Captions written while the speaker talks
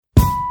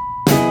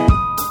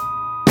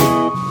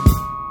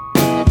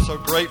so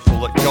grateful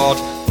that God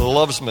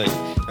loves me.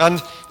 And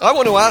I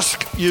want to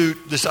ask you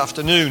this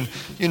afternoon,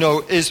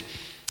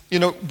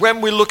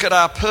 when we look at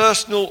our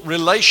personal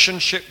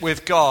relationship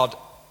with God,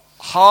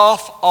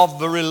 half of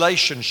the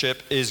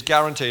relationship is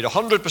guaranteed.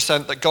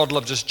 100% that God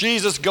loves us.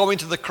 Jesus going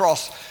to the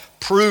cross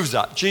proves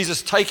that.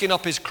 Jesus taking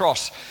up his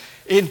cross.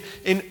 In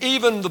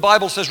even the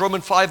Bible says,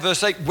 Romans 5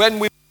 verse 8, when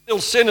we were still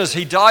sinners,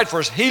 he died for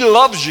us. He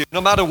loves you.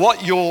 No matter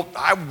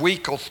how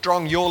weak or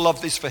strong your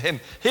love is for him,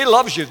 he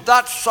loves you.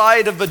 That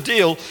side of the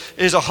deal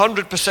is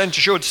 100%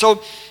 assured.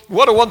 So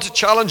what I want to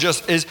challenge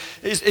us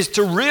is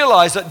to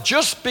realize that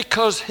just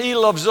because he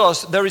loves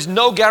us, there is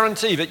no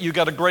guarantee that you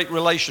get a great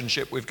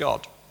relationship with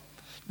God.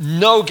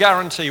 No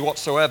guarantee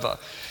whatsoever.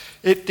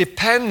 It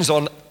depends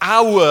on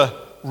our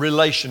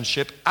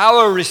relationship,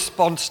 our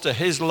response to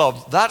his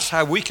love. That's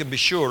how we can be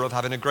sure of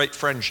having a great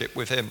friendship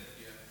with him.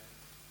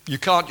 You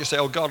can't just say,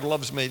 oh, God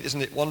loves me,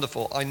 isn't it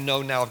wonderful? I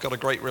know now I've got a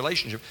great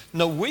relationship.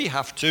 No, we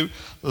have to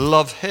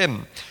love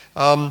him.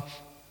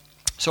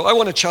 So I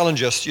want to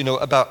challenge us,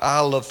 about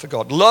our love for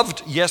God.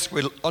 Loved, yes,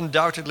 we're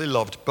undoubtedly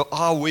loved, but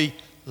are we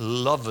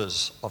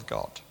lovers of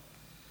God?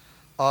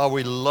 Are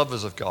we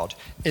lovers of God?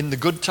 In the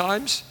good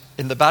times,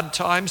 in the bad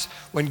times,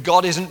 when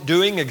God isn't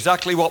doing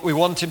exactly what we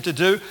want him to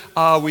do,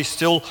 are we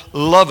still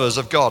lovers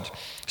of God?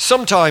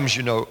 Sometimes,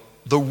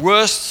 the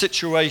worst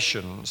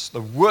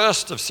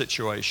of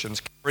situations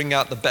can bring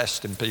out the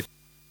best in people.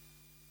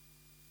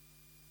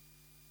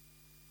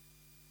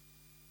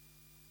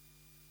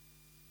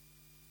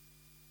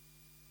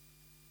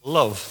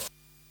 Love.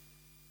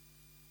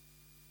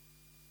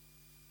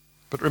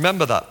 But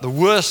remember that the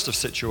worst of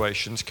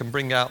situations can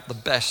bring out the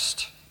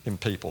best in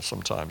people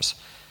sometimes.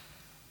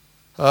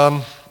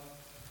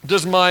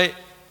 Does my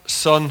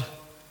son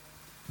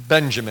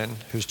Benjamin,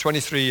 who's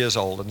 23 years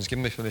old and has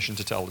given me permission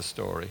to tell this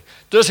story,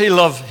 does he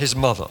love his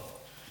mother?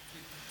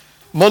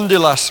 Monday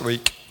last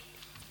week,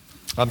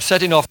 I'm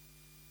setting off.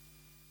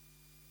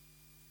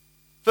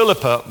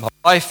 Philippa, my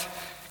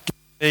wife,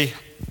 gave me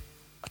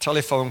a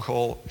telephone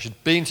call.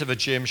 She'd been to the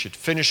gym, she'd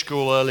finished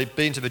school early,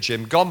 been to the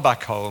gym, gone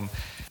back home,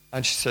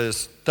 and she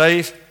says,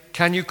 Dave,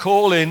 can you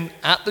call in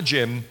at the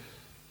gym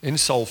in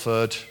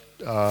Salford,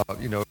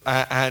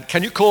 and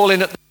can you call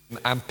in at the gym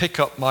and pick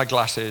up my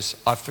glasses?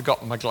 I've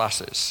forgotten my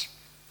glasses.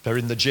 They're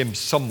in the gym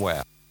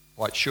somewhere,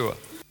 quite sure.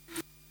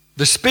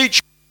 The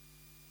speech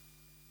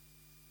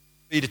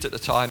I read it at the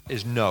time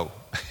is no.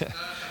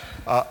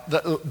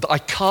 I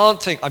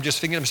can't think, I'm just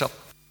thinking to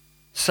myself,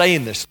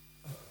 saying this,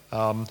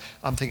 I'm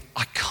thinking,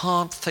 I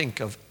can't think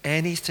of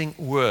anything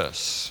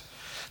worse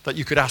that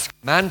you could ask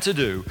a man to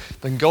do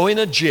than go in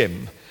a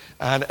gym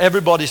and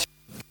everybody's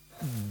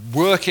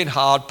working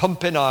hard,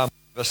 pumping iron,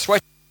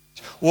 sweating,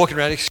 walking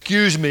around,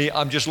 excuse me,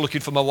 I'm just looking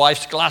for my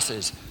wife's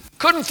glasses.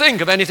 Couldn't think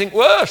of anything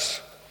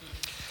worse.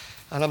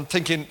 And I'm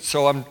thinking,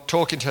 so I'm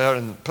talking to her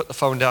and put the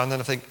phone down, and then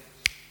I think,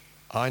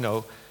 I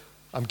know,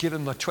 I'm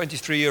giving my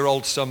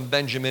 23-year-old son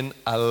Benjamin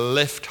a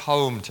lift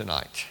home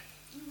tonight.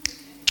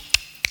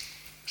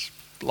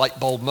 Light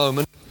bulb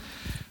moment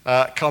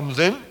comes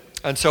in.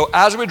 And so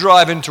as we're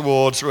driving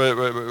towards,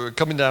 we're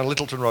coming down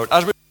Littleton Road,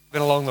 as we're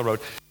driving along the road,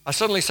 I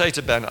suddenly say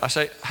to Ben,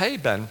 hey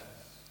Ben,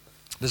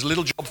 there's a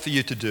little job for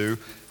you to do.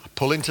 I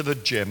pull into the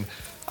gym.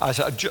 I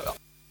said,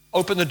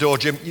 open the door,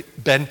 Jim.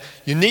 Ben,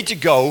 you need to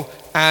go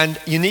and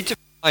you need to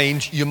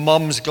find your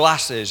mum's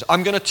glasses.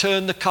 I'm going to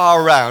turn the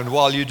car around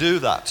while you do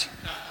that.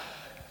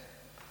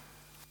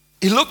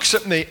 He looks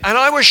at me and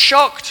I was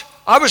shocked.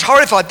 I was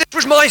horrified. This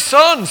was my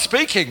son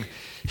speaking.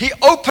 He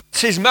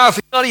opens his mouth.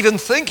 He's not even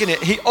thinking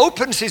it. He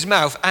opens his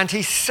mouth and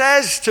he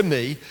says to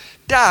me,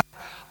 Dad,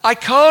 I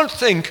can't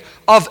think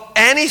of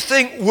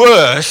anything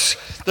worse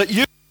that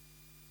you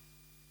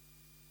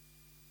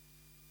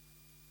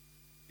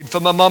for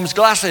my mum's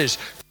glasses.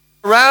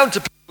 Around to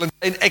people and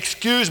saying,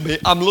 excuse me,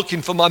 I'm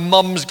looking for my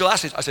mum's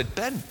glasses. I said,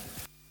 Ben,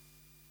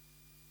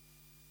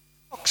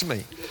 shocks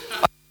me.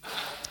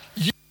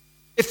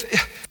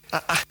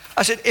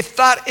 I said, if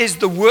that is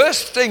the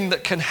worst thing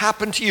that can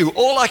happen to you,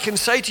 all I can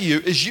say to you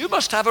is you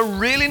must have a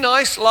really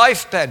nice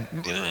life, Ben,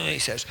 he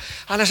says.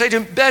 And I say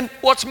to him, Ben,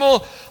 what's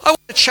more, I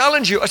want to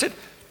challenge you. I said,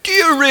 do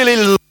you really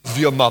love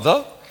your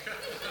mother?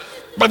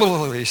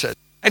 He said.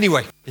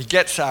 Anyway, he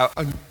gets out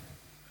and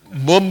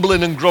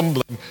mumbling and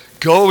grumbling,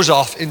 goes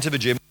off into the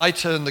gym. I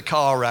turn the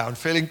car around,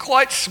 feeling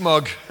quite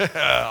smug.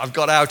 I've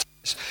got out of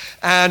this.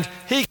 And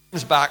he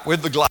comes back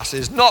with the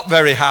glasses, not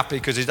very happy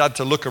because he's had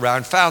to look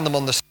around, found them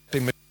on the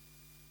stepping machine,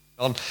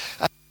 and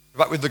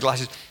back with the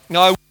glasses.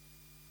 Now, I would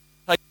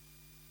take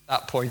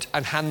that point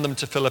and hand them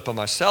to Philippa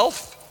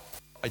myself.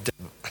 I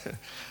didn't.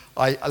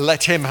 I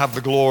let him have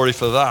the glory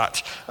for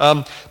that.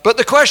 But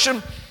the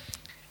question,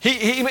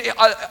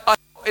 I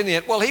in the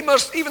end, well, he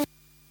must, even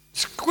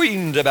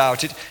squeamed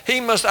about it, he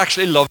must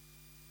actually love.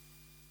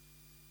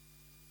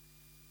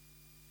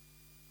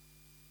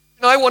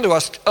 And I want to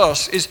ask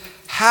us is,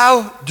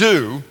 how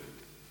do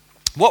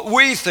what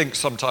we think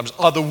sometimes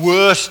are the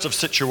worst of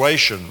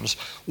situations,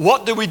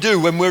 what do we do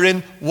when we're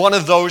in one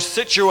of those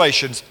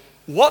situations?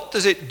 What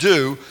does it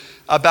do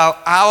about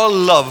our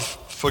love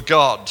for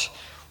God?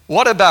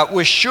 What about,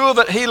 we're sure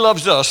that he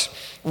loves us.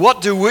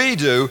 What do we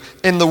do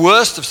in the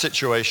worst of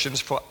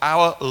situations for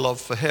our love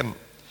for him?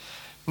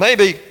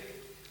 Maybe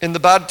in the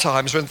bad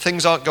times when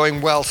things aren't going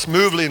well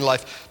smoothly in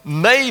life,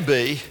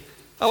 maybe,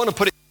 I want to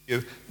put it to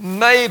you,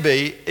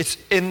 maybe it's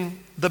in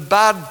the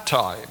bad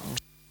times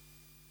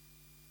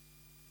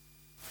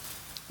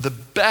the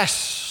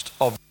best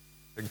of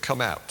can come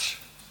out.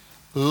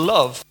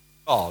 Love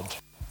God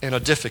in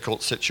a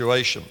difficult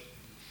situation.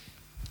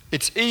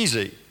 It's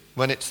easy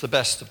when it's the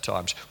best of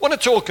times. I want to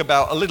talk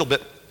about a little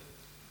bit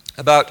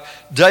about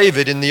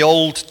David in the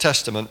Old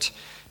Testament,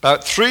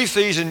 about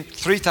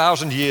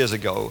 3,000 years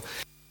ago.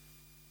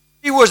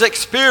 He was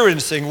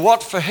experiencing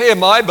what for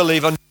him, I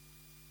believe,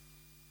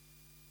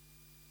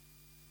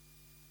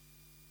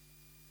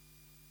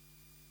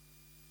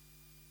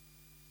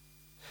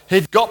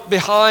 he'd got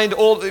behind,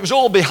 it was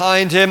all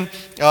behind him,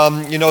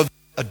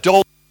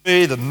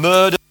 adultery, the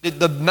murder,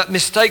 the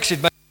mistakes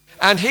he'd made,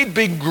 and he'd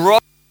been growing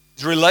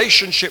his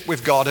relationship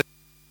with God.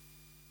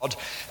 And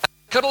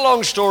cut a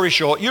long story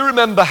short, you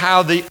remember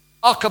how the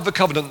Ark of the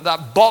Covenant,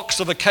 that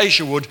box of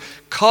acacia wood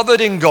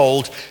covered in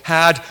gold,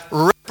 had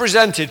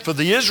represented for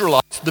the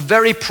Israelites the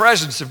very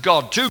presence of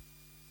God. Two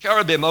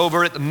cherubim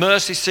over it, the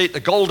mercy seat, the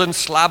golden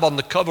slab on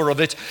the cover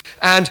of it,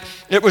 and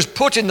it was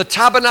put in the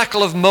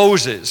tabernacle of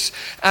Moses.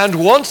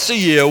 And once a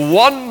year,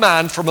 one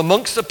man from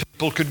amongst the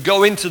people could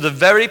go into the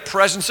very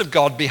presence of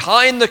God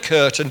behind the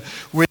curtain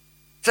with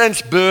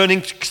incense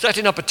burning,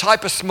 setting up a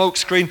type of smoke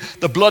screen.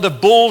 The blood of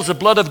bulls, the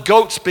blood of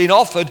goats being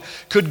offered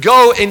could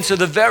go into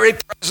the very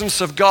presence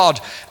of God.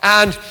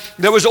 And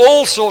there was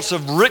all sorts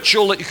of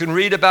ritual that you can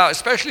read about,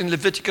 especially in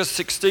Leviticus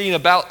 16,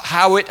 about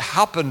how it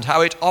happened,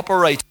 how it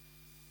operated.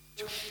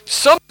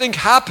 Something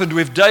happened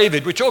with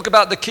David. We talk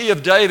about the key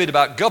of David,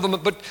 about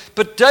government,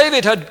 but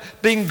David had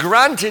been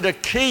granted a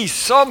key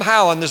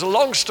somehow, and there's a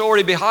long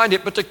story behind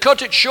it, but to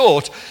cut it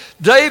short,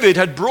 David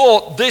had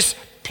brought this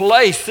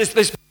place,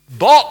 this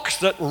box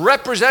that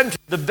represented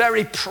the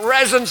very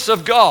presence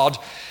of God.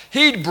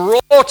 He'd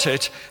brought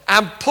it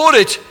and put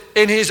it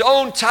in his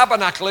own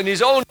tabernacle, in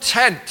his own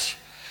tent,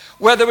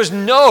 where there was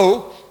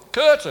no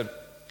curtain.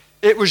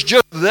 It was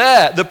just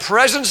there, the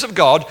presence of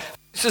God.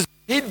 It says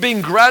he'd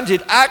been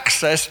granted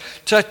access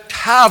to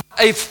have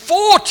a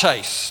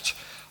foretaste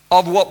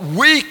of what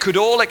we could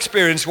all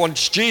experience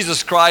once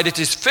Jesus cried, "It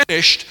is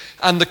finished,"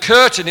 and the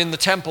curtain in the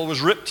temple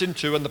was ripped in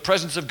two and the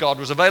presence of God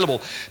was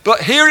available.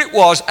 But here it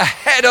was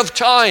ahead of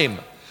time.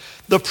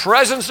 The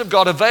presence of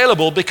God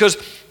available because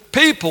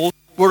people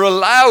were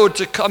allowed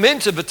to come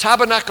into the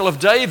tabernacle of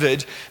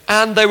David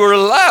and they were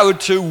allowed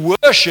to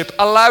worship,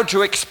 allowed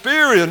to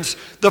experience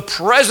the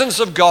presence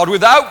of God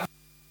without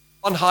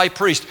one high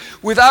priest,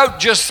 without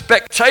just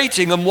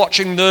spectating and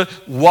watching the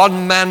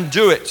one man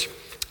do it.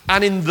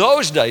 And in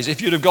those days,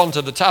 if you'd have gone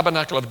to the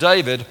tabernacle of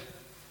David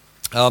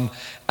and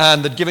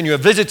they'd given you a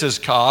visitor's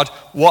card,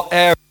 what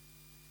area?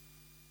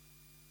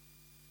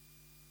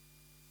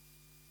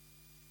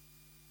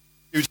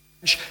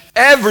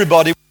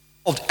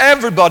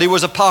 Everybody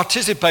was a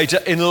participator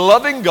in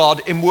loving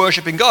God, in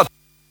worshiping God.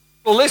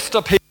 A list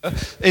up here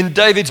in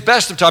David's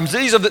best of times.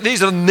 These are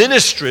the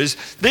ministries.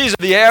 These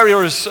are the area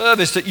of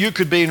service that you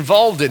could be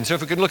involved in. So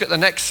if we could look at the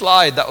next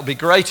slide, that would be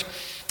great.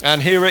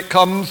 And here it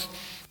comes.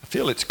 I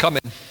feel it's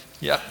coming.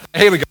 Yeah,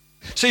 here we go.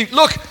 See,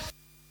 look,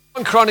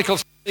 1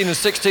 Chronicles 15 and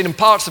 16 and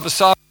parts of the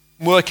Psalm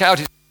work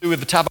out it's to do with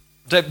the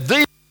tabernacle.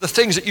 These are the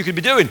things that you could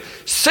be doing.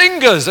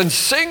 Singers and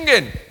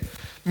singing,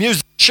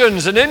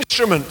 musicians and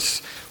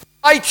instruments,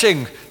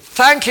 writing,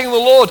 thanking the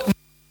Lord,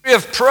 ministry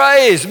of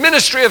praise,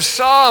 ministry of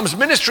psalms,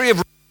 ministry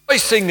of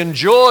rejoicing and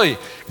joy,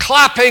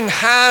 clapping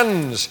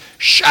hands,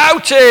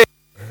 shouting.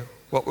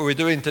 What were we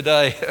doing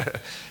today?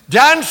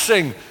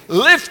 Dancing,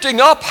 lifting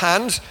up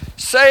hands,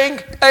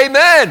 saying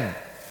amen.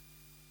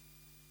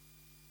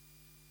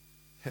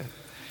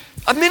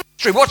 A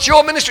ministry. What's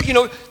your ministry? You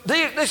know,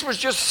 this was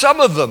just some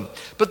of them.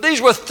 But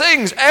these were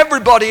things,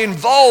 everybody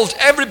involved,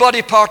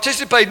 everybody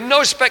participated,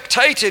 no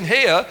spectating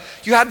here.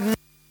 You had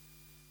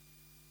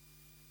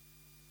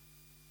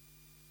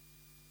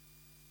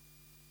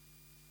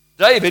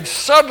David,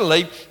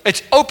 suddenly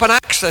it's open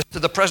access to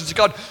the presence of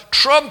God.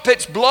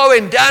 Trumpets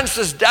blowing,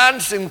 dancers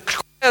dancing,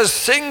 choirs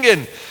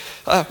singing,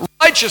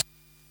 righteous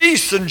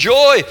peace and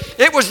joy.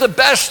 It was the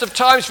best of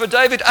times for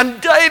David. And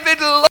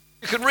David loved.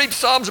 You can read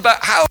Psalms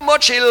about how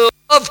much he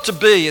loved to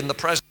be in the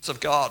presence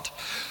of God.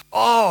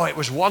 Oh, it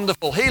was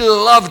wonderful. He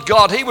loved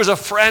God. He was a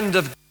friend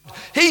of God.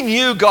 He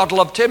knew God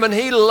loved him and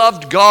he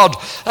loved God.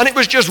 And it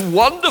was just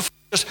wonderful,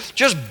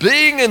 just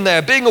being in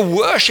there, being a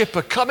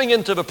worshiper, coming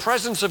into the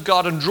presence of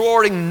God and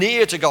drawing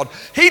near to God.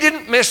 He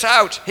didn't miss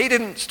out. He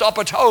didn't stop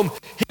at home.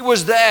 He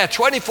was there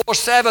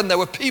 24/7. There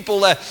were people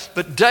there.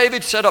 But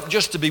David set up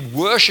just to be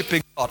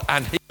worshiping God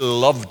and he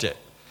loved it.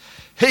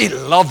 He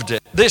loved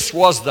it. This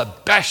was the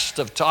best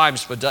of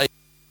times for David.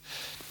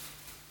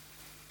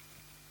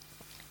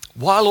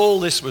 While all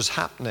this was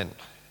happening,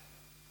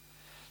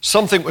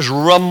 something was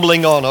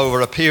rumbling on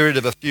over a period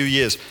of a few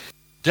years.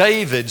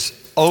 David's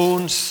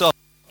own son,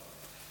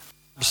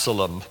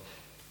 Absalom,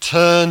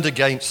 turned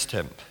against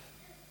him.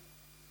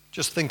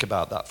 Just think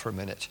about that for a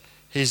minute.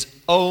 His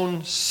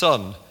own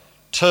son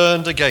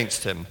turned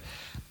against him.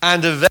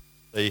 And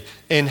eventually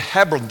in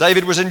Hebron,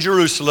 David was in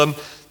Jerusalem,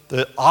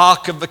 the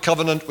Ark of the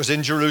Covenant was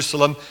in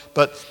Jerusalem,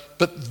 but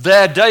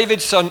there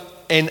David's son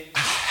in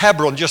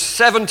Hebron, just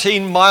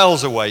 17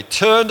 miles away,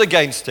 turned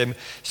against him,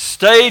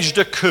 staged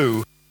a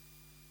coup.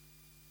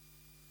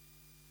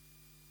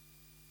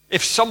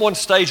 If someone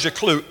staged a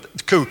coup,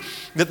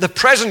 the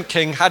present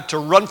king had to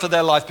run for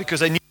their life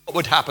because they knew what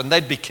would happen.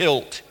 They'd be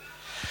killed.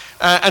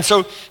 And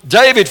so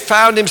David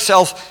found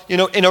himself,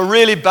 in a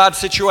really bad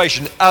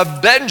situation.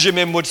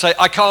 Benjamin would say,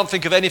 I can't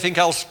think of anything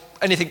else,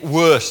 anything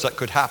worse that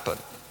could happen.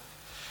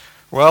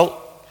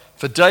 Well,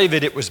 for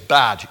David, it was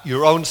bad.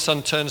 Your own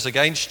son turns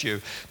against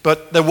you.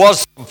 But there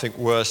was something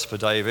worse for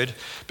David,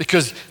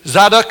 because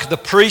Zadok, the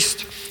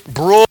priest,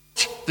 brought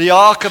the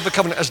Ark of the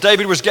Covenant as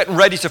David was getting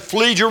ready to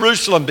flee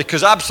Jerusalem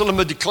because Absalom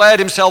had declared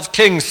himself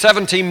king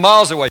 17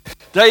 miles away.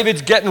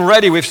 David's getting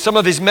ready with some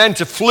of his men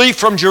to flee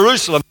from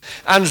Jerusalem,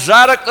 and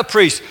Zadok the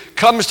priest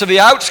comes to the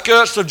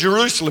outskirts of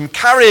Jerusalem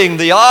carrying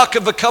the Ark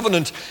of the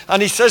Covenant,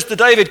 and he says to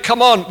David,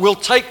 come on, we'll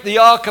take the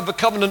Ark of the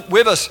Covenant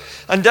with us.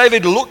 And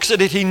David looks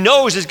at it. He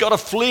knows he's got to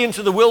flee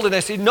into the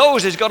wilderness. He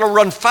knows he's got to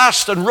run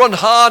fast and run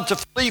hard to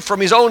flee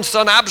from his own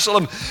son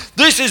Absalom.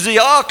 This is the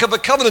Ark of the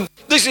Covenant.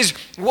 This is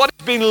what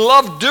he's been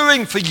loved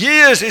doing for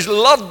years. He's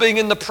loved being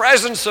in the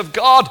presence of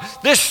God.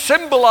 This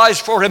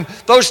symbolized for him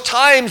those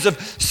times of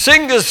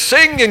singers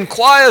singing,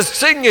 choirs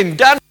singing,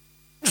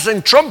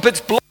 dancing,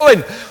 trumpets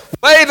blowing,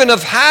 waving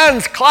of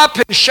hands,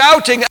 clapping,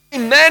 shouting,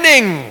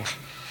 amening.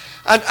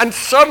 And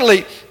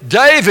suddenly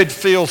David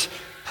feels,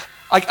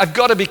 I've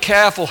got to be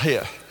careful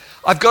here.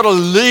 I've got to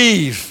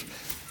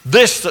leave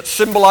this that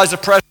symbolizes the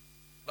presence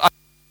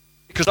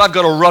because I've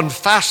got to run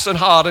fast and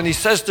hard. And he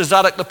says to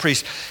Zadok the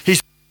priest, he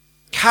says,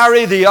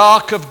 carry the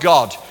Ark of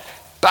God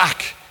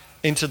back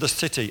into the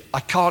city.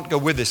 I can't go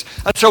with this.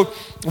 And so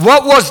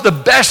what was the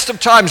best of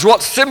times,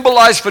 what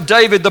symbolized for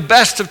David the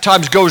best of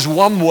times, goes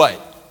one way.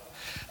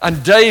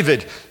 And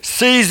David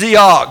sees the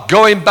ark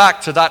going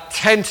back to that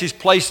tent he's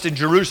placed in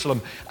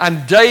Jerusalem.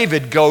 And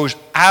David goes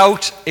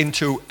out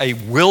into a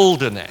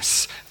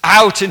wilderness,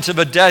 out into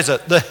the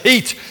desert, the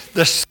heat,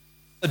 the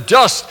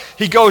dust.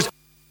 He goes into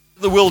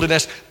the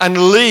wilderness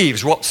and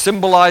leaves what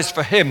symbolized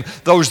for him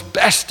those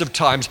best of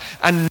times.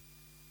 And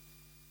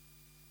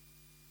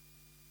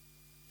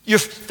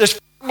there's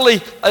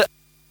family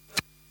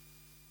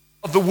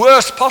of the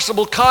worst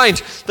possible kind.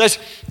 There's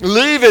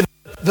leaving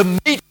the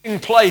meeting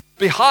place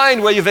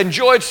behind where you've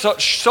enjoyed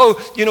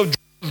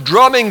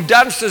drumming,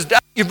 dancers,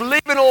 you've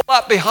leaving all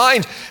that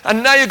behind,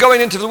 and now you're going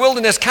into the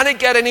wilderness. Can it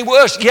get any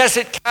worse? Yes,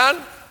 it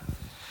can.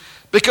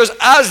 Because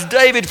as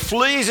David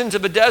flees into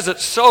the desert,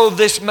 so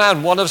this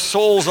man, one of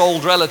Saul's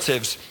old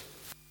relatives,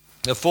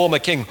 the former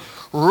king,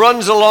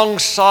 runs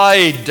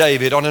alongside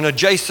David on an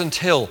adjacent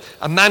hill,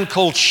 a man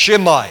called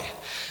Shimei.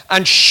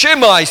 And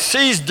Shimei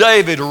sees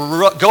David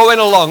going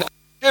along.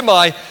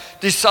 Shimei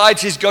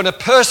decides he's going to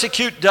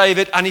persecute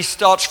David, and he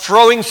starts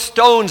throwing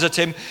stones at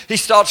him. He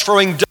starts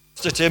throwing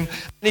dust at him,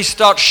 and he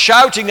starts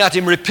shouting at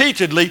him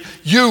repeatedly,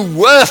 "You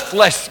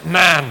worthless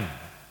man!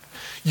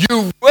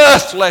 You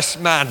worthless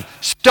man!"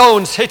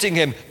 Stones hitting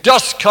him,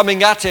 dust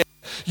coming at him.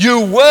 You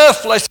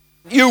worthless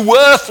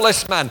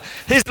man.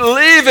 He's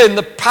leaving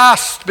the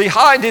past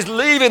behind. He's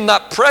leaving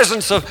that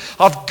presence of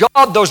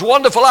God, those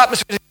wonderful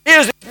atmospheres.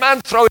 Here's this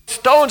man throwing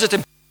stones at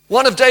him.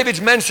 One of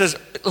David's men says,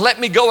 "Let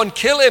me go and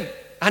kill him."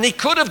 And he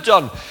could have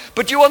done.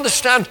 But you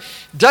understand,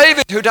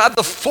 David, who'd had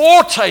the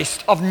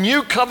foretaste of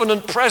new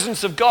covenant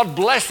presence of God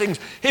blessings,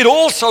 he'd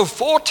also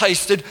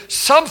foretasted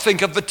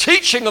something of the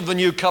teaching of the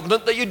new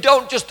covenant, that you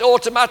don't just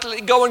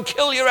automatically go and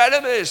kill your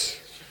enemies.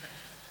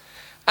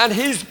 And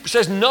he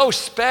says, no,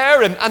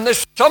 spare him. And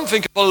there's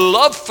something of a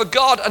love for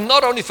God, and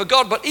not only for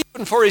God, but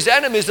even for his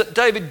enemies, that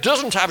David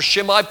doesn't have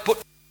Shimei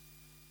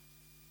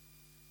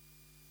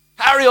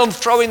carry on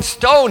throwing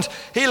stones.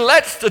 He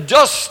lets the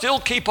dust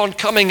still keep on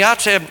coming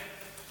at him.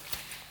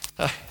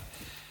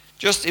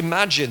 Just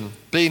imagine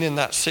being in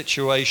that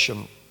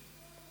situation.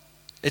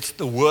 It's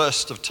the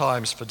worst of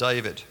times for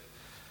David.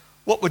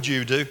 What would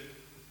you do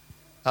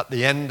at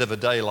the end of a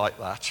day like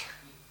that?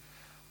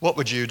 What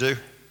would you do?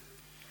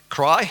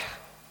 Cry?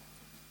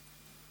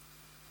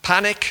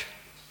 Panic?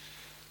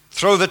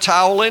 Throw the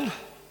towel in?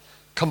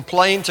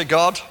 Complain to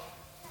God?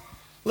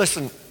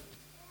 Listen,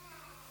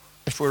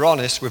 if we're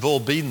honest, we've all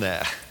been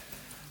there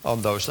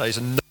on those days,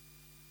 and no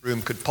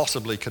room could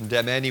possibly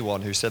condemn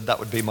anyone who said that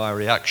would be my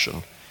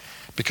reaction,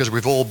 because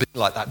we've all been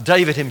like that.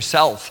 David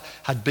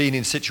himself had been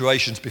in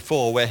situations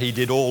before where he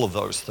did all of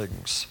those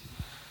things.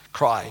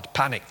 Cried,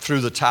 panicked, threw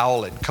the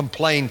towel in,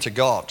 complained to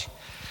God.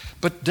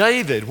 But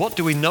David, what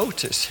do we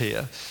notice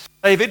here?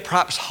 David,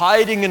 perhaps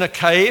hiding in a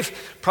cave,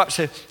 perhaps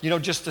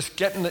just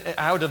getting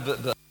out of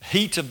the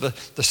heat of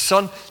the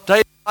sun.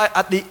 David,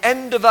 at the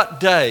end of that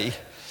day,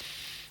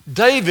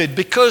 David,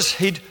 because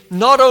he'd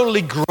not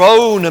only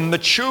grown and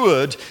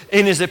matured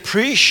in his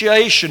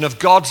appreciation of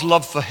God's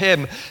love for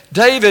him,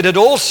 David had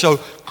also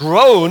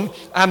grown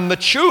and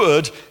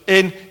matured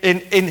in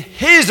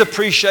his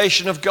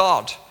appreciation of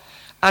God.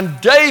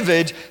 And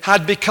David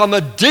had become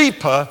a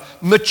deeper,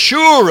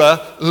 maturer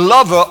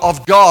lover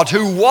of God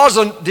who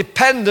wasn't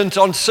dependent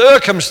on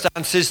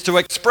circumstances to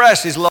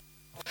express his love.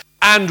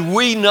 And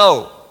we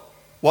know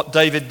what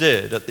David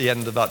did at the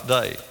end of that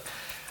day.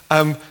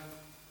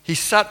 He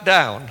sat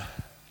down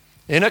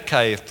in a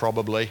cave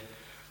probably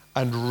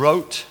and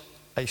wrote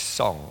a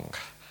song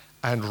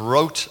and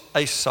wrote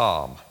a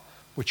psalm,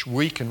 which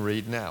we can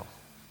read now.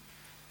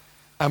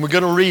 And we're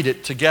going to read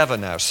it together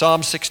now,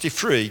 Psalm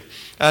 63.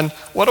 And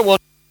what I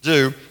want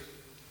to do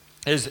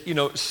is,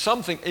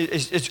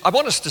 I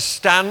want us to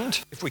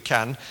stand, if we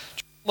can,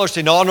 almost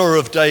in honor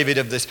of David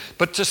of this,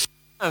 but to stand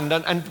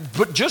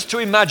but just to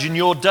imagine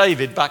you're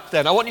David back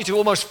then. I want you to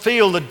almost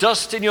feel the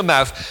dust in your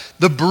mouth,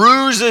 the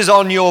bruises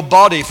on your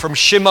body from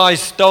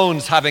Shimei's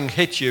stones having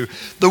hit you,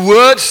 the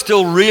words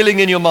still reeling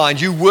in your mind,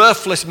 you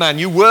worthless man,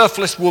 you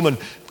worthless woman,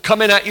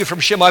 coming at you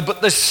from Shimei,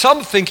 but there's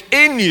something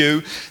in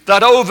you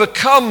that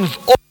overcomes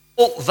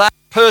all that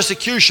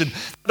persecution,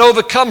 that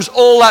overcomes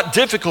all that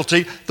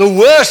difficulty. The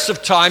worst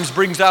of times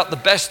brings out the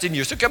best in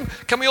you. So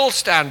can we all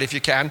stand if you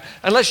can,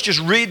 and let's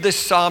just read this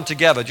psalm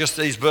together, just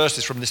these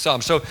verses from this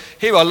psalm. So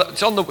here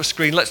it's on the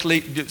screen. Let's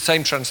read the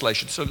same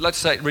translation. So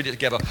let's read it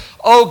together.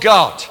 Oh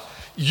God,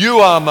 you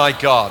are my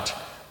God.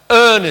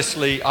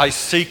 Earnestly I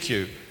seek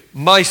you.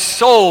 My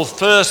soul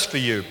thirsts for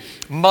you.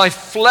 My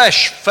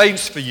flesh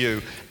faints for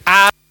you.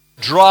 And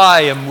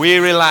dry and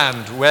weary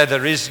land where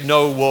there is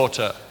no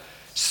water.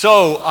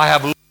 So I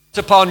have looked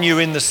upon you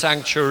in the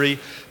sanctuary,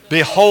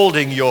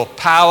 beholding your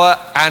power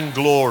and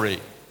glory.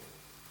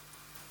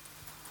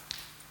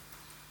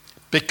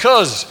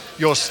 Because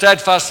your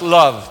steadfast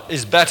love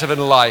is better than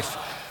life,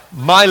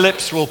 my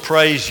lips will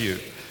praise you.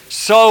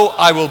 So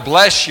I will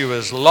bless you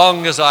as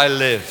long as I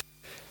live.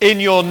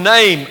 In your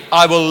name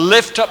I will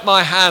lift up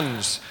my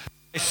hands.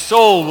 My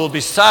soul will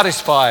be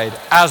satisfied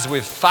as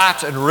with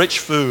fat and rich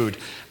food,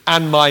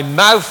 and my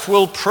mouth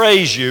will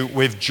praise you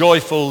with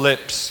joyful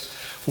lips.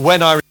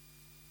 When I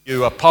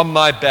you upon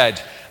my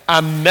bed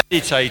and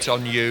meditate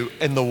on you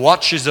in the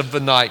watches of the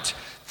night,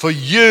 for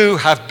you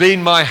have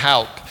been my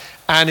help,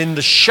 and in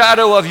the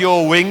shadow of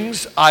your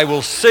wings I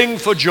will sing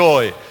for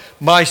joy.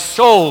 My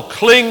soul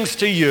clings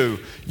to you,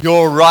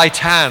 your right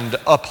hand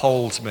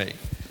upholds me.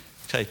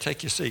 Okay,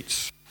 take your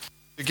seats.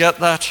 You get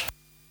that?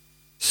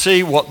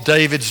 See what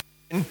David's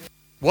doing?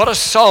 What a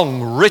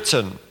song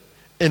written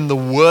in the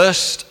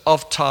worst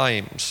of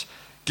times.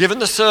 Given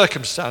the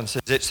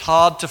circumstances, it's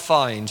hard to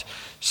find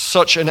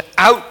such an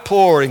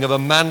outpouring of a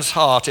man's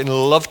heart in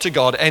love to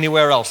God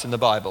anywhere else in the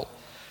Bible.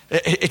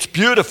 It's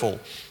beautiful.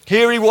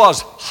 Here he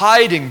was,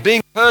 hiding,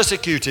 being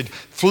persecuted,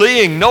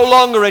 fleeing, no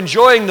longer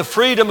enjoying the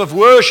freedom of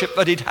worship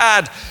that he'd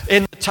had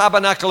in the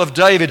tabernacle of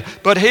David.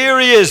 But here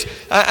he is,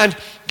 and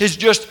he's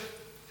just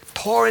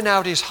pouring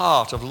out his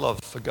heart of love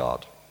for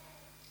God.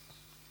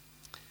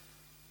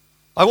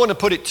 I want to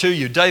put it to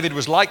you, David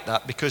was like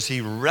that because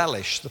he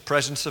relished the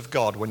presence of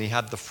God when he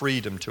had the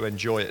freedom to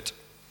enjoy it.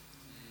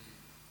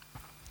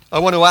 I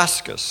want to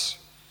ask us,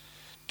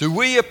 do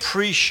we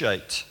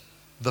appreciate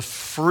the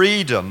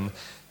freedom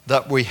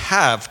that we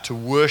have to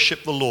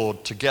worship the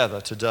Lord together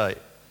today?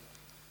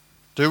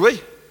 Do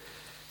we?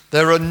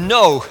 There are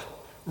no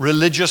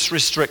religious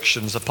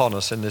restrictions upon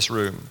us in this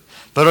room.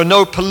 There are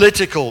no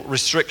political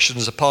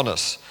restrictions upon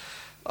us.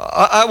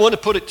 I want to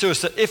put it to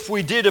us that if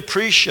we did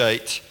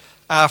appreciate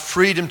our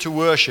freedom to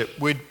worship,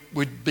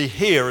 we'd be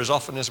here as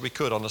often as we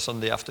could on a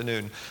Sunday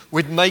afternoon.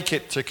 We'd make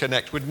it to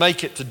connect. We'd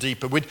make it to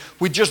deeper.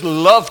 We'd just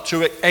love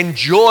to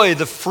enjoy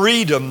the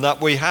freedom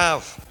that we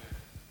have.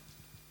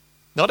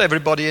 Not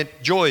everybody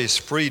enjoys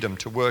freedom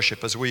to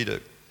worship as we do.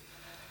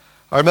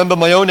 I remember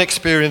my own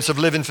experience of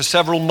living for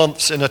several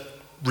months in a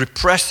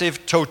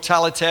repressive,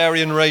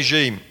 totalitarian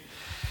regime.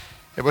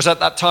 It was at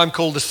that time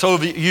called the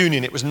Soviet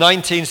Union. It was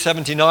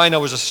 1979. I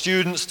was a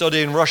student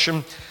studying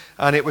Russian,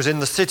 and it was in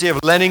the city of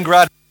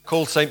Leningrad,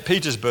 called St.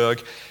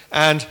 Petersburg,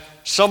 and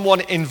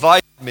someone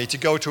invited me to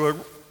go to a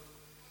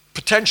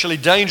potentially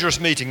dangerous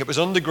meeting. It was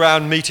an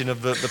underground meeting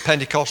of the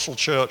Pentecostal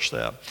church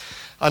there.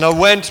 And I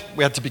went,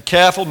 we had to be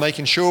careful,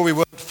 making sure we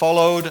weren't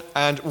followed,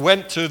 and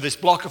went to this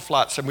block of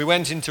flats, and we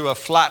went into a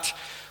flat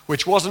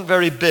which wasn't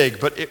very big,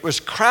 but it was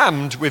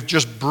crammed with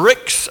just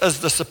bricks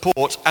as the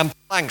support and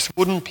planks,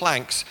 wooden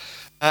planks,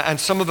 and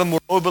some of them were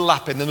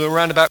overlapping, and there were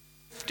around about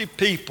 50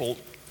 people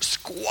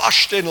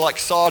squashed in like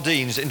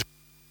sardines into.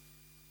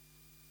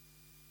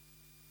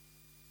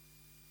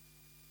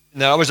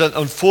 Now, I was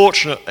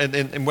unfortunate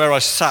in where I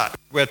sat,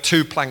 where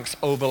two planks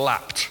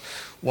overlapped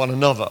one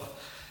another.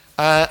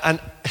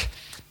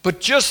 But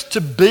just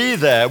to be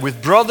there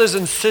with brothers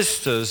and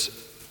sisters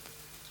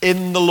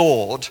in the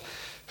Lord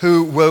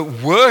who were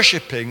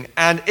worshipping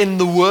and in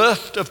the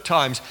worst of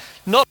times,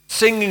 not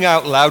singing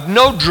out loud,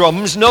 no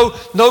drums,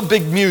 no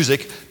big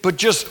music, but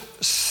just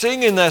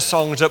singing their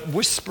songs at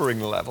whispering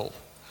level,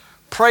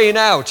 praying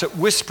out at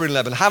whispering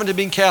level, having to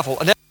be careful.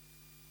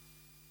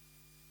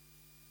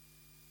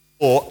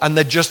 And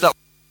they're just that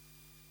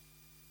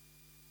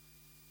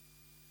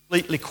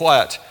completely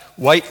quiet.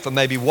 Wait for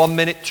maybe 1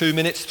 minute, 2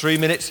 minutes, 3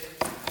 minutes.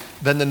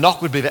 then the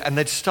knock would be there, and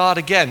they'd start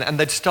again, and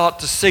they'd start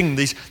to sing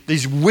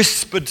these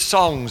whispered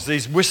songs,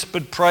 these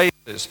whispered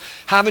praises,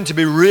 having to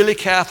be really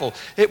careful.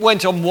 It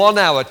went on 1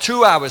 hour,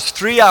 2 hours,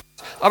 3 hours.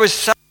 I was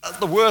sat at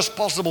the worst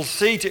possible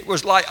seat. It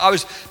was like I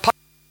was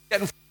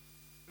getting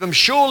them.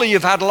 Surely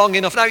you've had long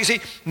enough. Now, you see,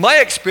 my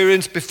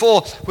experience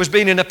before was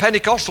being in a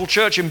Pentecostal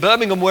church in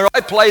Birmingham where I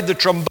played the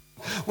trombone,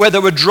 where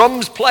there were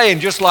drums playing,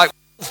 just like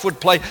Wolf would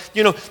play.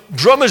 You know,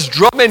 drummers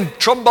drumming,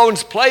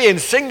 trombones playing,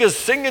 singers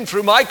singing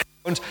through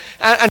microphones.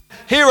 And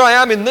here I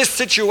am in this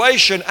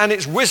situation, and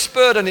it's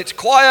whispered and it's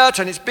quiet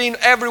and it's been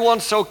everyone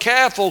so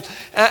careful.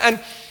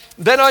 And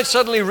then I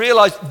suddenly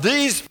realized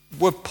these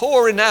were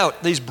pouring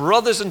out, these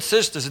brothers and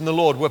sisters in the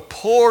Lord were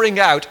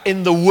pouring out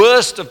in the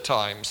worst of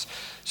times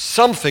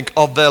something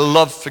of their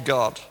love for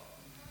God.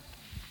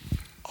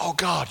 Oh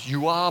God,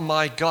 you are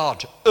my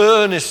God.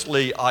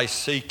 Earnestly I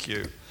seek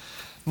you.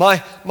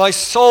 My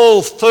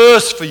soul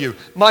thirsts for you.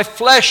 My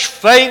flesh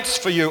faints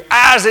for you,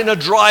 as in a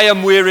dry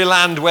and weary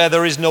land where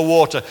there is no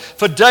water.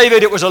 For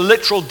David, it was a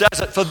literal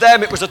desert. For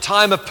them, it was a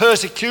time of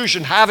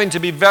persecution, having to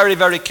be very,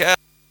 very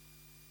careful.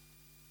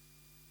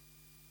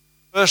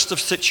 The worst of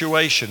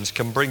situations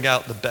can bring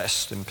out the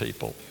best in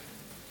people.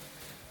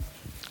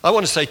 I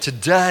want to say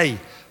today,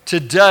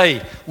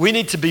 we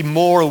need to be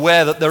more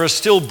aware that there are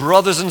still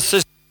brothers and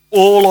sisters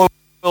all over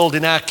the world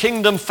in our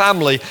kingdom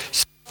family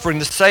suffering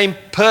the same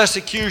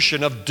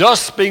persecution, of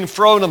dust being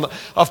thrown at them,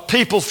 of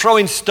people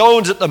throwing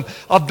stones at them,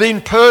 of being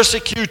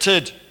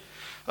persecuted.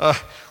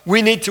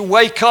 We need to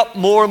wake up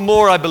more and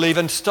more, I believe,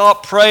 and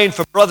start praying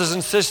for brothers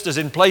and sisters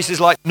in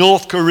places like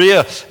North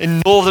Korea,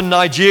 in northern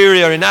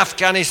Nigeria, in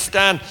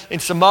Afghanistan, in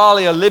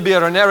Somalia,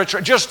 Libya, and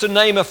Eritrea, just to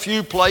name a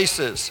few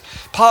places.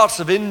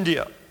 Parts of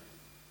India.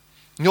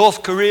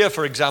 North Korea,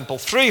 for example,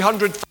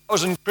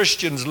 300,000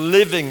 Christians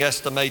living,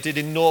 estimated,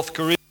 in North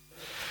Korea.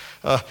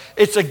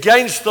 It's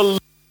against the law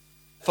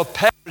for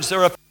parents.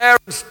 There are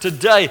parents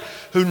today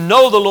who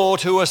know the Lord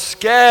who are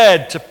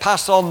scared to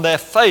pass on their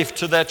faith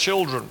to their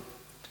children.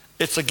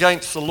 It's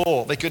against the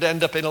law. They could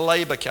end up in a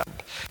labor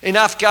camp. In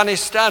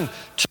Afghanistan,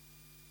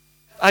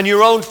 and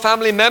your own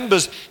family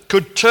members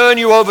could turn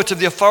you over to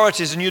the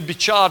authorities and you'd be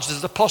charged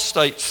as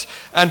apostates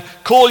and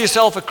call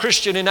yourself a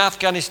Christian in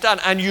Afghanistan,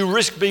 and you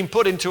risk being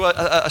put into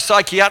a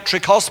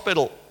psychiatric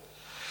hospital.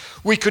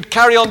 We could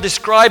carry on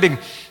describing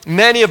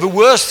many of the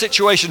worst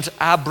situations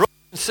our brothers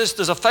and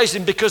sisters are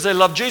facing because they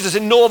love Jesus.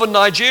 In northern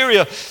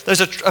Nigeria, there's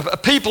a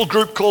people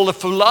group called the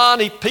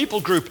Fulani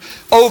people group.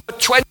 Over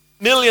 20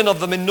 million of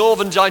them in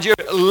northern Nigeria,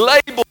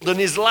 labeled an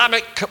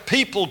Islamic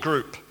people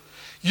group.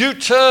 You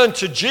turn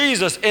to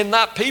Jesus in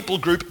that people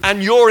group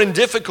and you're in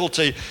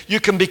difficulty.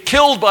 You can be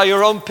killed by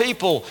your own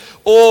people,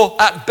 or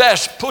at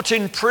best put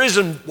in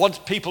prison once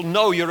people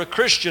know you're a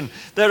Christian.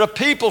 There are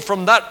people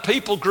from that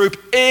people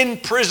group in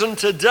prison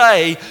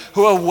today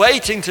who are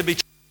waiting to be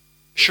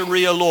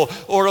Sharia law,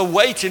 or are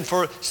waiting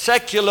for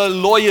secular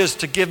lawyers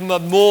to give them a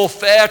more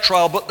fair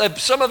trial. But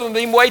some of them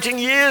have been waiting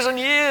years and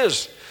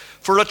years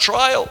for a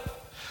trial.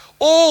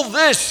 All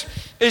this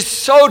is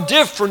so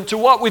different to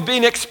what we've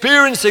been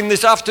experiencing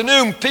this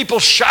afternoon. People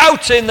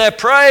shouting their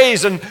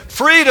praise and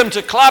freedom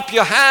to clap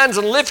your hands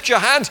and lift your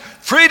hands,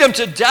 freedom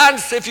to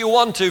dance if you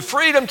want to,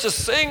 freedom to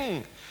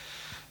sing.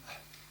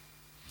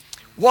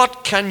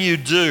 What can you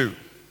do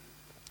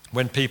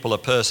when people are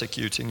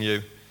persecuting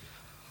you?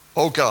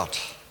 Oh God,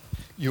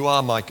 you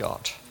are my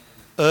God.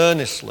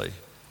 Earnestly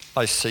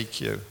I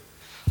seek you.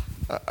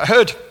 I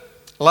heard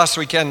last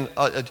weekend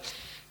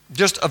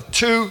just of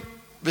two,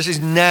 this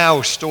is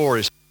now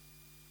stories.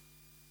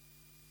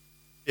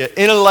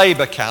 In a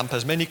labor camp,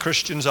 as many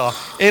Christians are,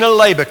 in a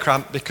labor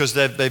camp because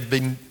they've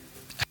been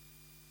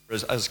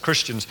as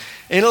Christians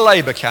in a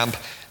labor camp,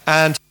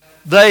 and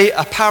they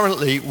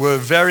apparently were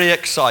very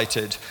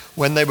excited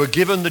when they were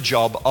given the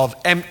job of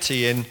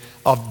emptying,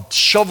 of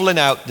shoveling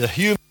out the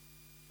human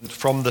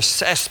from the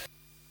cesspool.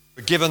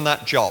 Were given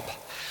that job.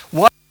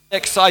 Why were they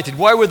excited?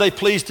 Why were they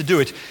pleased to do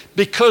it?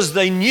 Because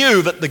they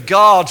knew that the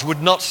guards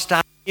would not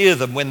stand near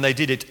them when they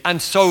did it,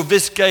 and so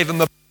this gave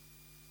them a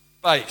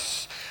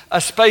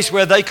space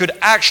where they could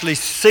actually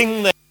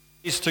sing their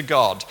praise to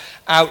God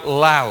out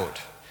loud.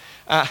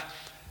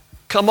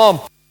 Come on,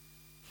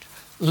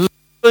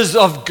 lovers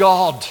of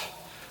God,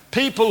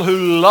 people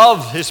who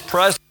love His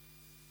presence.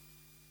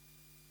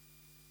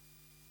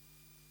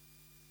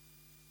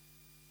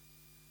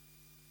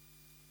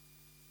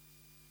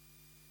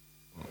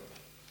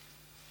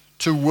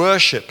 To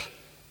worship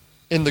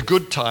in the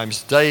good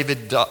times,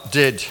 David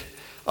did.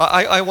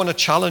 I want to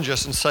challenge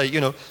us and say,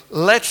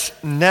 let's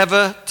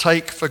never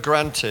take for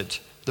granted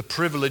the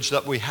privilege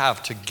that we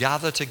have to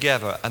gather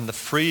together and the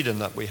freedom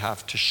that we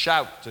have to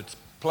shout, to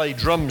play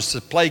drums,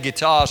 to play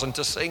guitars, and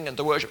to sing and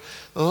to worship.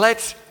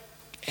 Let's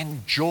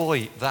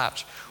enjoy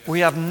that. We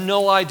have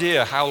no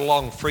idea how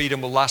long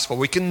freedom will last for.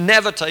 We can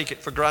never take it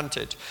for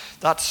granted,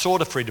 that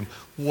sort of freedom.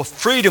 What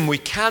freedom we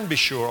can be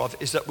sure of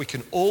is that we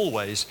can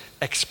always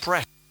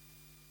express.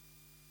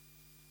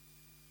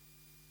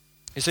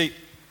 You see,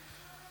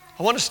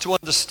 I want us to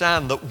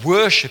understand that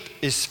worship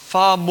is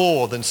far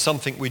more than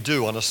something we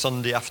do on a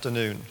Sunday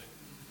afternoon.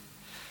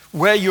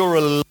 Where you're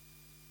a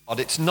God,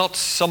 it's not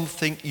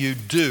something you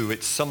do,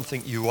 it's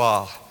something you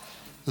are.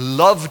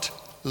 Loved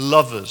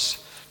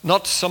lovers,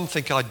 not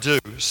something I do,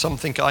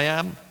 something I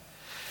am.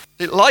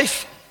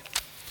 Life,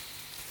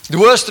 the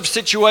worst of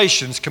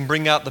situations can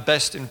bring out the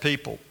best in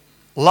people.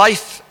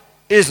 Life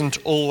isn't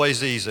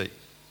always easy.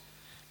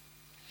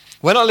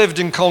 When I lived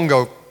in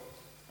Congo,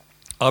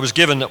 I was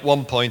given at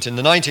one point, in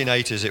the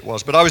 1980s it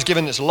was, but I was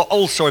given, it's a lot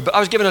old story, but I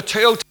was given a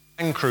Toyota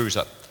Land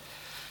Cruiser.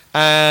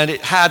 And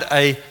it had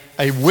a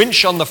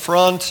winch on the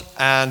front,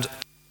 and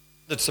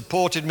that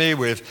supported me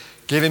with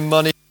giving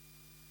money,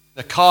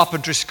 a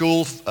carpentry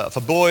school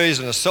for boys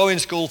and a sewing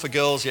school for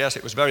girls. Yes,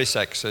 it was very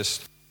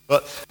sexist.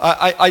 But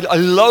I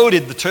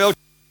loaded the Toyota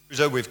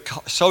Cruiser with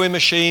sewing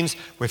machines,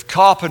 with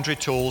carpentry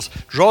tools,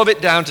 drove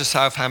it down to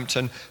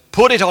Southampton,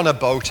 put it on a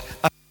boat,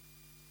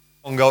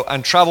 Congo,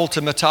 and travelled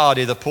to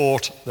Matadi, the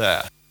port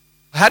there.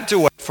 I had to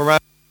wait for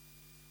around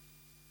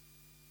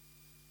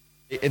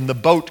in the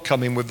boat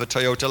coming with the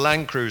Toyota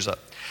Land Cruiser.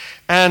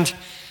 And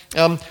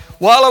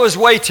while I was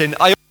waiting,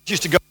 I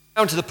used to go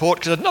down to the port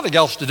because I had nothing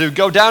else to do,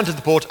 go down to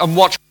the port and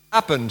watch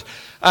what happened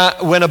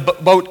when a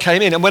boat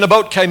came in. And when a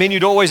boat came in,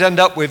 you'd always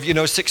end up with,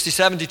 60,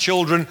 70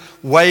 children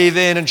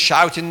waving and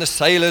shouting, the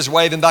sailors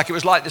waving back. It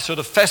was like this sort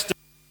of festival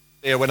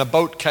here when a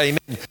boat came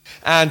in.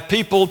 And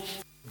people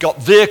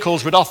got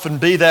vehicles, would often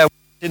be there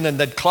waiting, and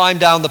they'd climb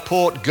down the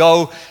port,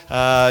 go,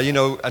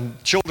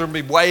 and children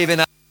would be waving,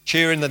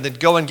 cheering, then they'd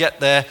go and get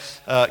their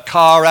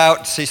car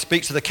out,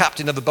 speak to the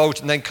captain of the boat,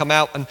 and then come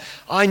out. And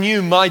I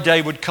knew my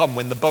day would come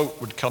when the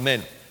boat would come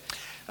in.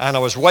 And I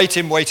was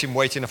waiting. I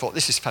thought,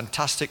 this is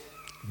fantastic.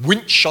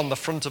 Winch on the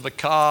front of a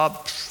car,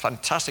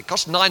 fantastic.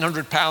 Cost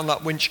 £900,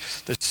 that winch.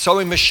 There's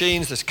sewing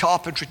machines, there's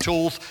carpentry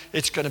tools.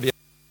 It's going to be a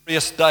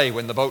glorious day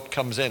when the boat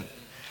comes in.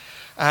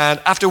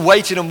 And after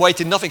waiting,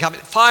 nothing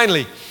happened.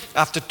 Finally,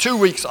 after 2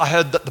 weeks, I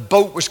heard that the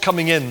boat was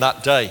coming in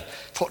that day. I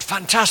thought,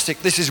 fantastic,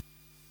 I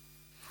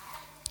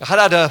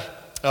had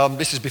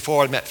this is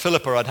before I met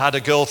Philippa. I'd had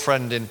a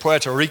girlfriend in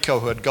Puerto Rico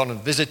who had gone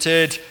and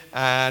visited,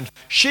 and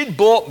she'd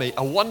bought me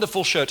a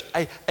wonderful shirt,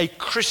 a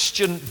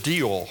Christian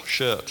Dior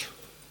shirt.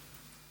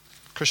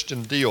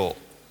 Christian Dior.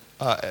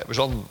 It was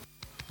on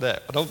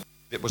there. I don't think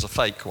it was a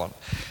fake one.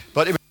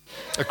 But it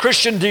was a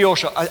Christian Dior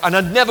shirt, and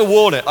I'd never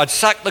worn it. I'd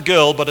sacked the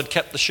girl, but I'd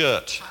kept the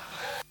shirt.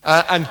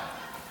 And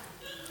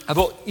I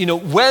thought,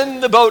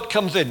 when the boat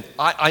comes in,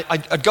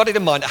 I got it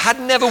in mind. I had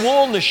never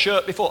worn this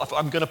shirt before. I thought,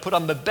 I'm going to put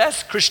on my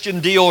best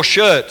Christian Dior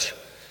shirt.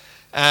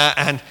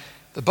 And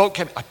the boat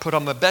came, I put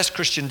on my best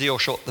Christian Dior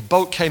shirt. The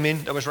boat came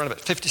in. There was around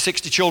about 50,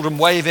 60 children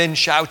waving,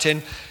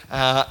 shouting.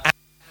 And I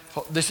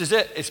thought, this is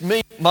it. It's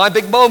me, my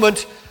big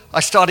moment.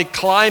 I started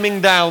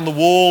climbing down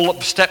the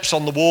steps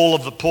on the wall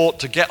of the port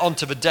to get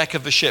onto the deck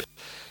of the ship.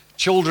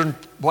 Children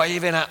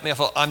waving at me. I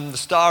thought, I'm the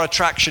star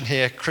attraction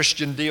here,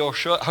 Christian Dior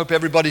shirt. I hope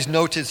everybody's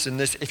noticing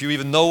this. If you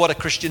even know what a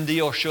Christian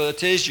Dior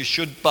shirt is, you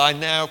should by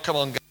now. Come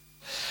on,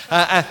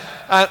 guys.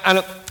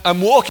 And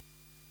I'm walking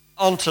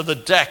onto the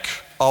deck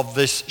of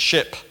this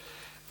ship.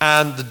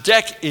 And the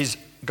deck is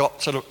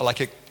got sort of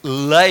like a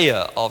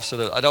layer of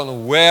sort of, I don't know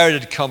where it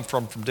had come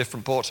from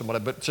different ports and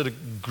whatever, but sort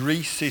of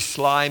greasy,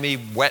 slimy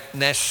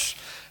wetness.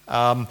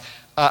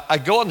 I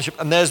go on the ship,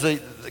 and there's the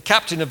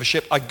captain of the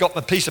ship. I got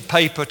my piece of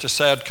paper to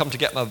say I'd come to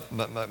get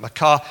my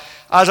car.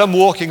 As I'm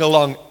walking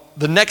along,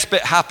 the next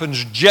bit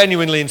happens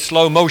genuinely in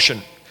slow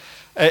motion.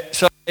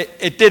 So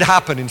it did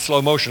happen in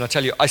slow motion, I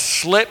tell you. I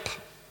slip,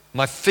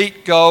 my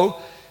feet go,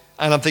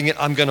 and I'm thinking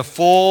I'm going to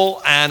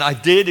fall, and I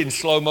did in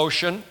slow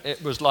motion.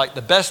 It was like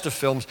the best of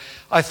films.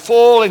 I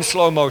fall in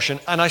slow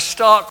motion, and I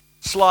start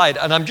to slide,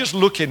 and I'm just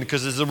looking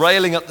because there's a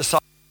railing at the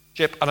side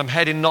ship, and I'm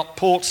heading not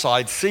port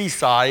side,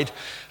 seaside,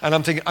 and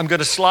I'm thinking I'm going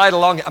to slide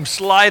along. I'm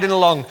sliding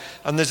along,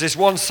 and there's this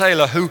one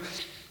sailor who,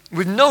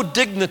 with no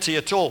dignity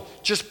at all,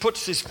 just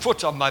puts his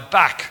foot on my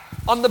back,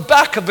 on the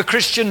back of the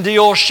Christian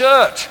Dior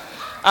shirt,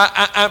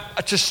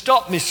 to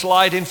stop me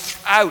sliding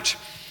out.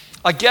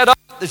 I get up,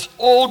 there's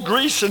all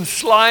grease and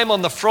slime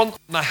on the front of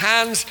my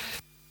hands.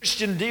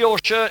 Christian Dior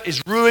shirt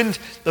is ruined.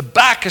 The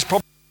back has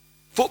probably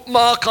a foot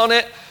mark on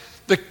it.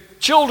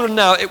 Children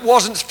now, it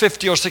wasn't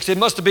 50 or 60, it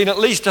must have been at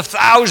least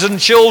 1,000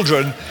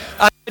 children,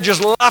 and they're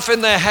just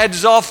laughing their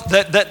heads off.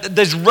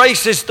 There's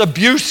racist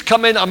abuse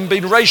coming. I'm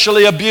being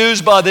racially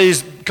abused by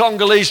these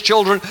Congolese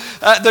children.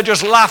 They're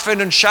just laughing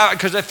and shouting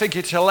because they think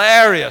it's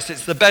hilarious.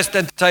 It's the best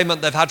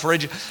entertainment they've had for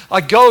ages.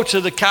 I go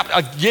to the captain,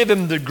 I give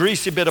him the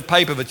greasy bit of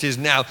paper that is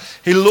now.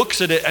 He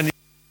looks at it, and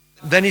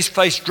then his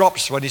face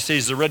drops when he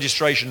sees the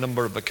registration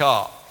number of the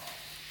car.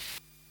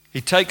 He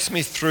takes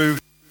me through.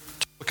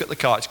 Look at the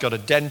car, it's got a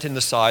dent in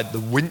the side, the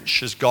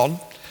winch has gone,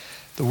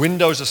 the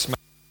windows are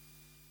smashed,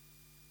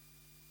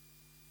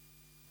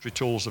 the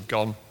tools have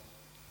gone,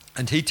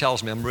 and he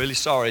tells me, I'm really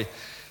sorry,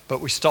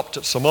 but we stopped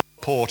at some other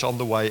port on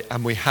the way,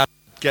 and we had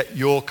to get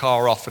your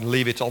car off and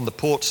leave it on the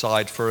port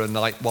side for a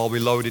night while we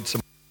loaded some.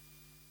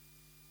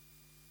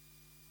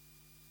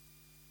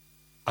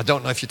 I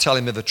don't know if you're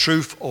telling me the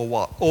truth or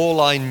what. All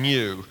I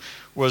knew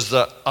was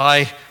that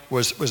I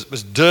was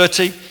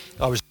dirty,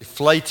 I was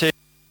deflated,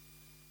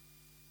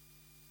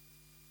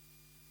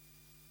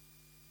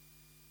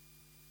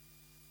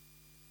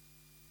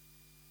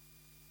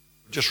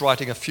 just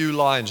writing a few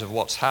lines of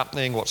what's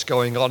happening, what's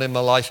going on in my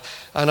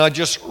life. And I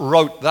just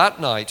wrote that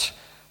night,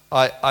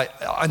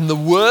 in the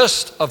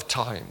worst of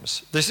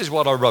times, this is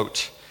what I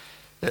wrote.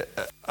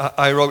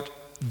 I wrote,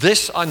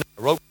 this I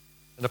know,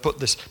 and I put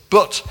this,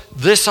 but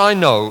this I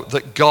know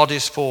that God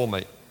is for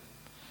me.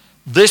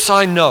 This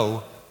I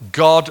know,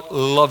 God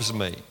loves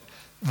me.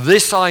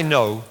 This I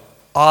know,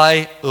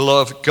 I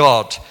love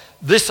God.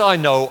 This I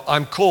know,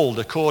 I'm called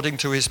according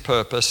to his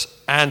purpose,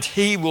 and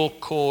he will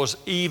cause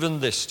even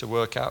this to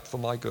work out for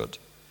my good.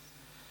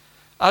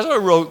 As I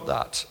wrote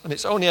that, and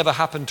it's only ever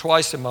happened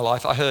twice in my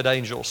life, I heard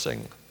angels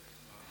sing.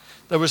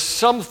 There was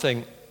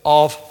something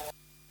of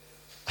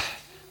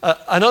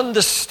an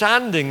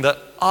understanding that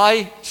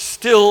I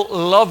still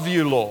love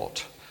you,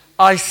 Lord.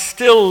 I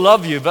still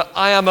love you, but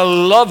I am a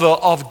lover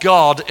of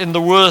God in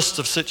the worst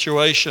of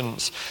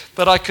situations.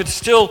 But I could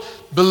still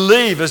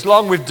believe, as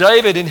long with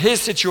David in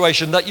his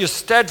situation, that your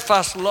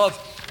steadfast love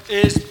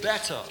is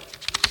better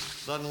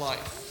than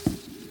life.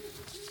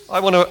 I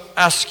want to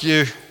ask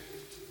you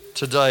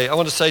today, I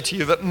want to say to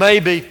you that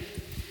maybe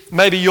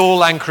your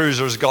Land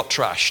Cruiser has got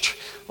trashed.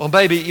 Or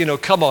maybe,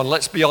 come on,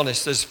 let's be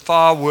honest, there's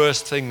far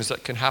worse things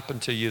that can happen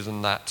to you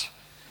than that.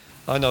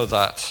 I know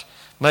that.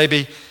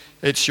 Maybe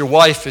it's your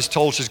wife is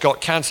told she's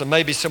got cancer.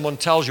 Maybe someone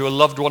tells you a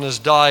loved one has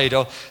died.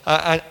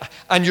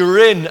 And you're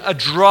in a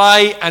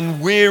dry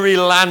and weary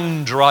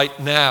land right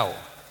now.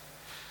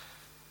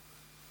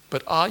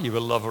 But are you a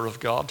lover of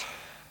God?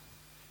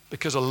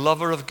 Because a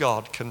lover of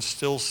God can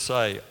still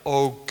say,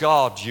 oh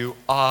God, you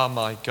are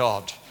my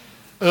God.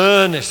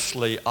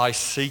 Earnestly I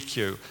seek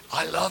you.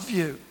 I love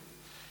you.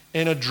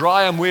 In a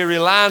dry and weary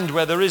land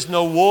where there is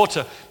no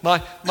water,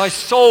 my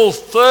soul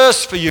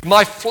thirsts for you.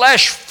 My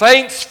flesh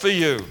faints for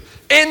you.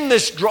 In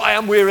this dry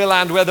and weary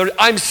land where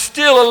I'm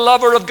still a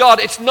lover of God.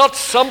 It's not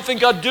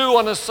something I do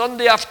on a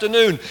Sunday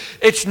afternoon.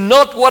 It's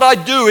not what I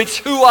do. It's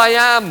who I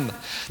am.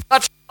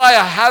 That's why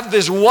I have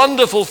this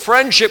wonderful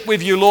friendship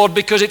with you, Lord,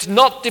 because it's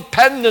not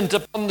dependent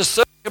upon the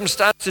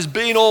circumstances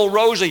being all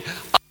rosy.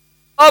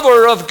 I'm a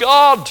lover of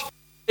God.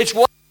 It's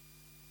what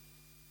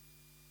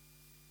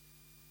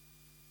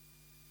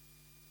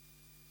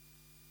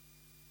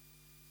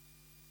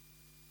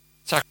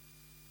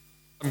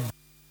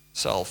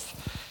self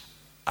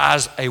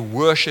as a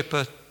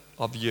worshipper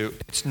of you.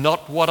 It's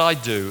not what I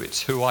do,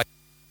 it's who I am.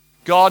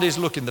 God is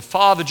looking, the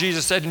Father,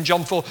 Jesus said in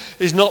John 4,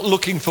 is not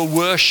looking for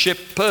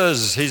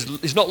worshippers.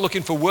 He's not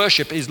looking for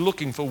worship, he's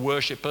looking for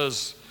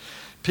worshippers.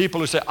 People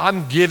who say,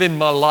 I'm giving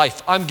my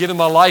life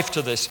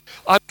to this.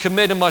 I'm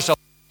committing myself.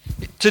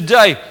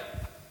 Today,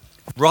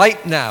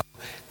 right now,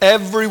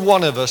 every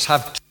one of us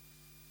have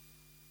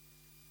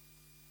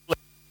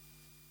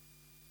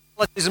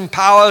qualities and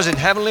powers in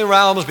heavenly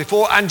realms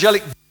before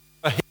angelic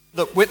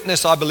that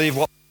witness, I believe,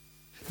 what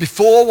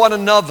before one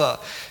another,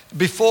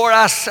 before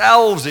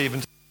ourselves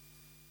even.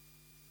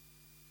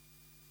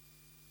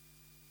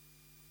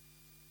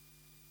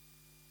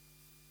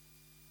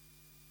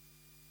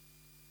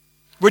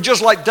 We're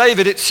just like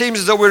David. It seems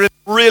as though we're in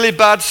a really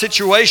bad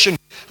situation.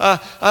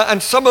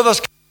 And some of us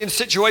in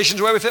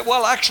situations where we think,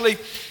 well, actually,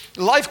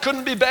 life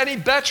couldn't be any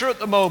better at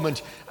the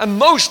moment. And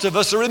most of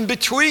us are in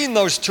between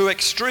those two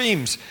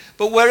extremes.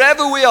 But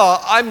wherever we are,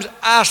 I'm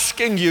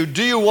asking you,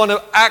 do you want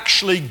to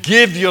actually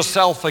give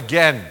yourself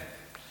again?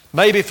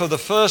 Maybe for the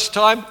first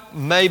time,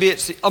 maybe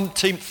it's the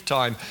umpteenth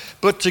time.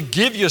 But to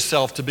give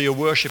yourself to be a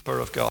worshiper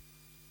of God.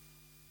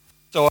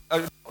 So,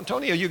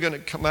 Tony, are you going to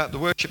come out, the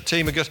worship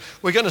team?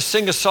 We're going to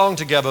sing a song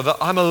together that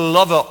I'm a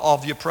lover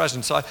of your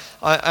presence.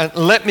 And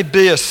let me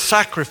be a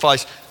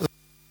sacrifice.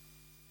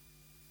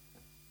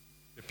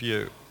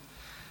 You.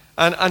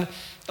 And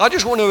I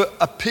just want to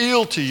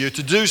appeal to you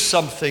to do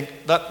something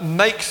that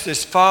makes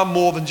this far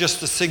more than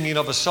just the singing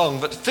of a song,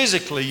 but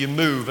physically you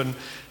move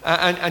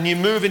and you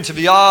move into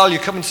the aisle, you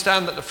come and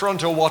stand at the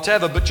front or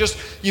whatever, but just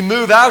you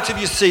move out of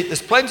your seat.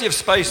 There's plenty of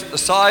space at the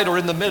side or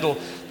in the middle.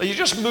 You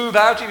just move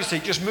out of your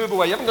seat, just move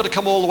away. You haven't got to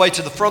come all the way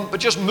to the front, but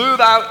just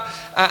move out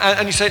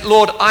and you say,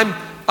 Lord, I'm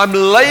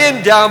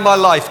laying down my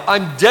life.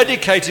 I'm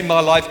dedicating my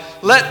life.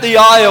 Let the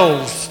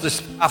aisles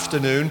this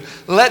afternoon,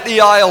 let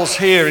the aisles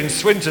here in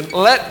Swinton,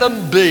 let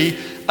them be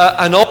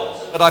an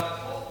altar that I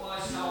put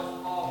myself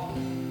on.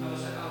 And I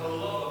say, I'm a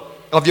lover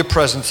of your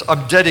presence.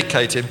 I'm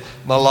dedicating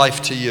my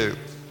life to you.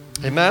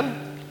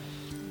 Amen?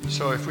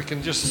 So if we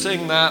can just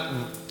sing that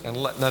and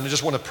I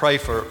just want to pray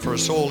for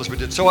us all as we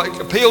did. So I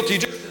appeal to you,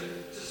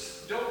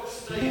 just don't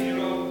stay in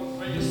your own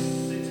where you're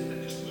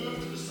sitting, just move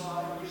to the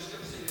side. We're just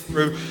going to sing it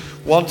through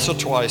once or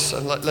twice,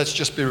 and let's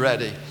just be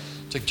ready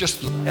to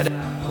just let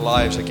out our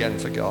lives again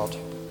for God.